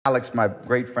Alex, my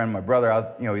great friend, my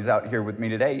brother, he's out here with me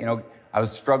today. I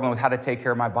was struggling with how to take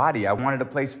care of my body. I wanted to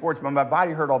play sports, but my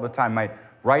body hurt all the time. My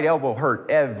right elbow hurt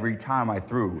every time I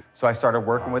threw. So I started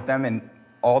working with them, and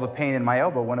all the pain in my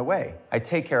elbow went away. I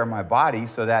take care of my body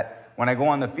so that when I go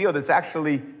on the field, it's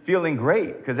actually feeling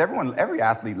great, because every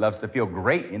athlete loves to feel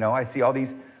great. I see all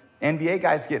these NBA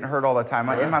guys getting hurt all the time.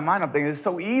 In my mind, I'm thinking, it's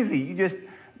so easy.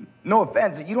 No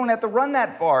offense, you don't have to run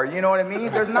that far, you know what I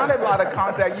mean? There's not a lot of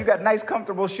contact. You got nice,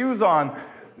 comfortable shoes on,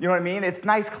 you know what I mean? It's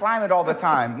nice climate all the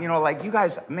time. Like you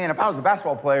guys, man, if I was a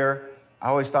basketball player, I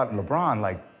always thought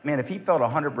LeBron, man, if he felt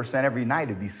 100% every night,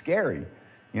 it'd be scary.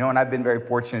 And I've been very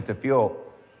fortunate to feel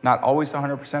not always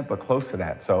 100%, but close to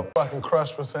that, so. Fucking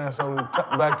crushed for saying something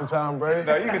back to Tom Brady.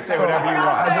 No, you can say whatever you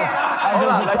want.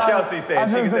 Let Chelsea say it.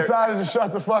 I just decided to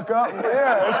shut the fuck up.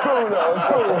 Yeah, it's cool though, it's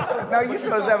cool. No, you're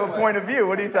supposed to have a point of view.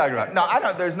 What are you talking about?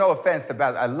 No, there's no offense to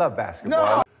basketball. I love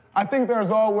basketball. No, I think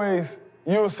there's always,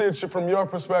 you'll see it from your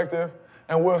perspective,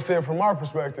 and we'll see it from our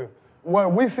perspective.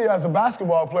 What we see as a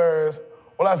basketball player is,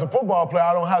 well, as a football player,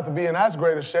 I don't have to be in as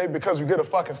great a shape because you get a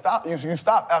fucking stop. You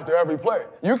stop after every play.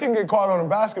 You can get caught on a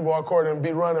basketball court and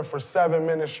be running for 7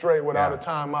 minutes straight without a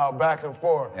timeout, back and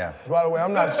forth. Yeah. By the way,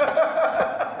 I'm not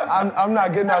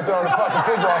getting out there on the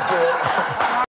fucking kickoff field.